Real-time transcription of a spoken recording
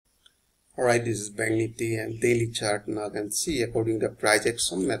Alright, this is Bank Nifty and daily chart. Now you can see according to the price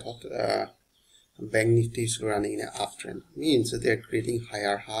action method, Bank Nifty is running in an uptrend. Means they're creating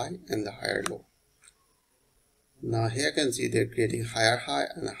higher high and the higher low. Now here you can see they're creating higher high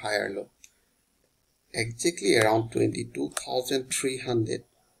and a higher low. Exactly around 22,300,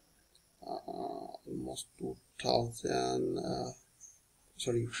 almost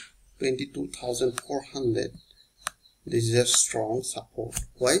 22,400. This is a strong support.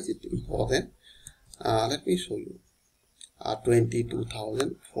 Why is it important? Let me show you.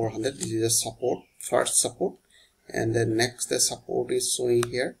 22,400. This is a support, first support, and the next the support is showing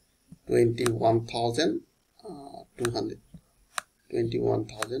here 21,200.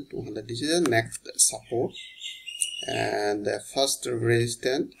 21,200. This is the next support, and the first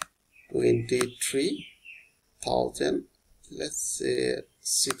resistance 23,000. Let's say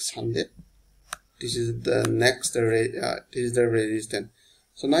 600. This is the next this is the resistance.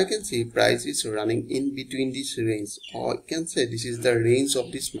 So now you can see price is running in between this range, or you can say this is the range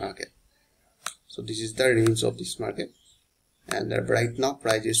of this market. So this is the range of this market, and right now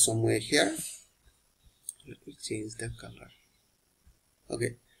price is somewhere here. Let me change the color.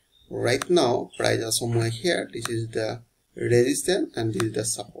 Okay, right now price is somewhere here. This is the resistance and this is the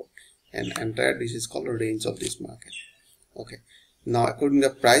support, and entire this is called the range of this market. Okay, now according to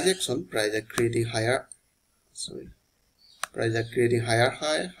the price action, price are creating higher, price are creating higher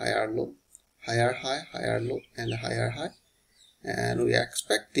high, higher low, higher high, higher low, and higher high, and we are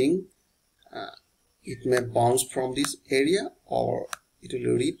expecting it may bounce from this area, or it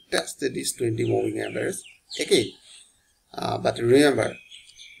will retest this 20 moving average again. But remember,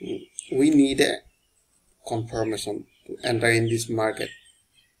 we need a confirmation to enter in this market.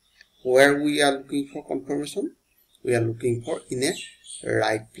 Where we are looking for confirmation? We are looking for in a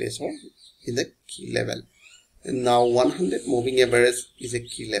right place or in the key level. And now 100 moving average is a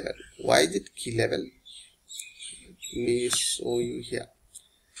key level. Why is it key level? Let me show you here.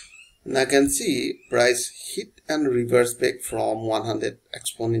 Now you can see price hit and reverse back from 100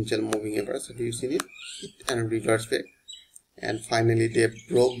 exponential moving average. Have you seen it? Hit and reverse back, and finally they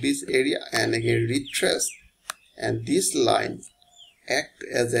broke this area and again retraced, and this line act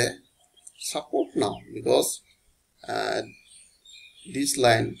as a support now, because this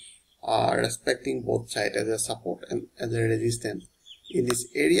line are respecting both sides as a support and as a resistance. In this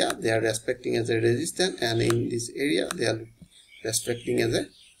area they are respecting as a resistance, and in this area they are respecting as a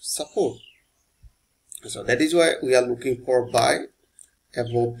support. So that is why we are looking for buy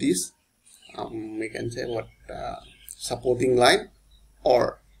above this we can say what supporting line,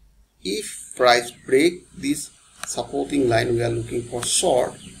 or if price break this supporting line, we are looking for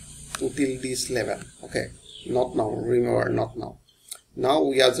short to till this level. Okay, not now, remember, not now. Now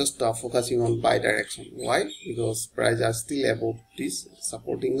we are just focusing on buy direction. Why? Because price are still above this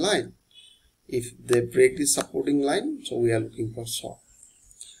supporting line. If they break this supporting line, so we are looking for short.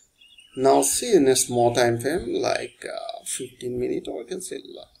 Now see in a small time frame like 15 minutes, or I can say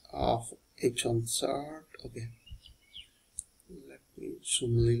H1 chart. Okay, let me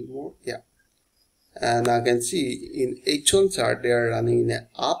zoom a little more. Yeah, and I can see in H1 chart they are running in an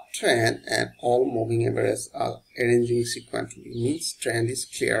uptrend, and all moving averages are arranging sequentially. Means trend is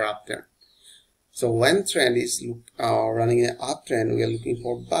clear uptrend. So when trend is running in an uptrend, we are looking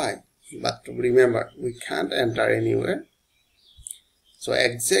for buy. But remember, we can't enter anywhere. So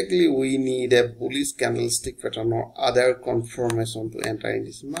exactly we need a bullish candlestick pattern or other confirmation to enter in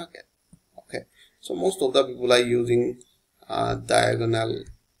this market. Okay, so most of the people are using diagonal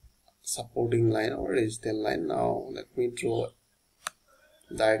supporting line or resistance line. Now let me draw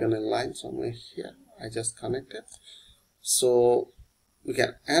a diagonal line somewhere here. I just connected, so we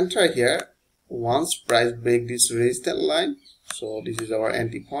can enter here once price break this resistance line. So this is our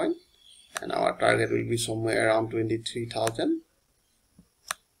entry point, and our target will be somewhere around 23,000.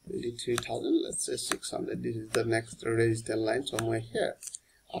 23,000, let's say 600. This is the next resistance line somewhere here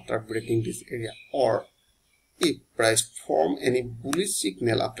after breaking this area. Or if price form any bullish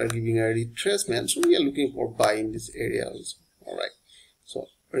signal after giving a retracement, so we are looking for buy in this area also. All right, so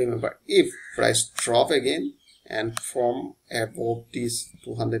remember, if price drop again and form above this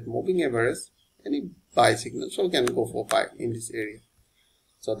 200 moving average, any buy signal, so we can go for buy in this area.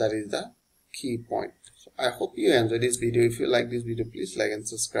 So that is the key point. So I hope you enjoyed this video. If you like this video, please like and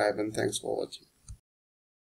subscribe, and thanks for watching.